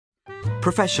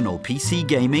Professional PC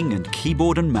gaming and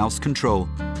keyboard and mouse control.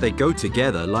 They go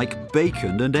together like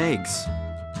bacon and eggs.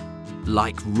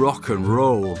 Like rock and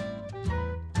roll.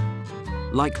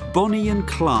 Like Bonnie and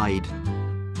Clyde.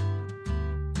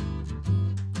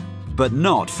 But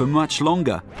not for much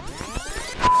longer.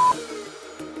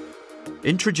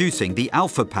 Introducing the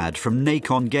AlphaPad from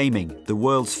Nacon Gaming, the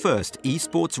world's first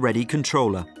esports-ready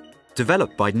controller.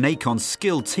 Developed by Nacon's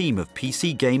skilled team of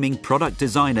PC gaming product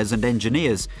designers and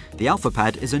engineers, the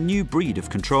AlphaPad is a new breed of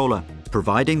controller,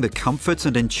 providing the comfort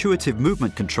and intuitive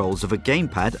movement controls of a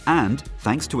gamepad and,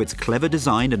 thanks to its clever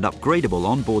design and upgradable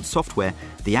onboard software,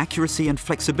 the accuracy and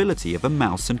flexibility of a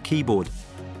mouse and keyboard.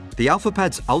 The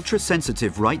AlphaPad's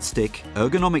ultra-sensitive right stick,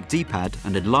 ergonomic D-pad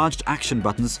and enlarged action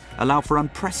buttons allow for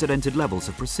unprecedented levels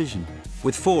of precision.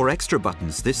 With 4 extra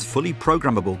buttons, this fully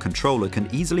programmable controller can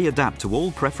easily adapt to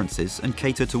all preferences and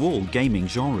cater to all gaming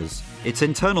genres. Its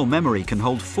internal memory can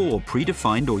hold 4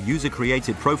 predefined or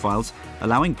user-created profiles,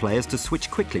 allowing players to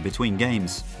switch quickly between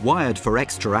games. Wired for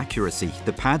extra accuracy,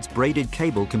 the pad's braided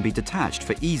cable can be detached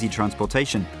for easy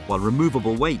transportation, while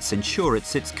removable weights ensure it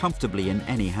sits comfortably in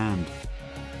any hand.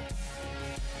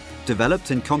 Developed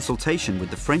in consultation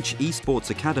with the French Esports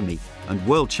Academy and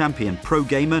world champion pro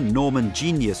gamer Norman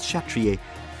Genius Chatrier,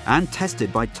 and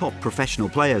tested by top professional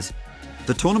players,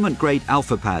 the tournament-grade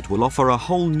AlphaPad will offer a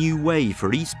whole new way for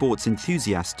esports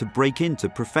enthusiasts to break into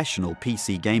professional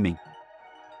PC gaming.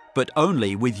 But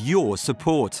only with your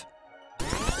support.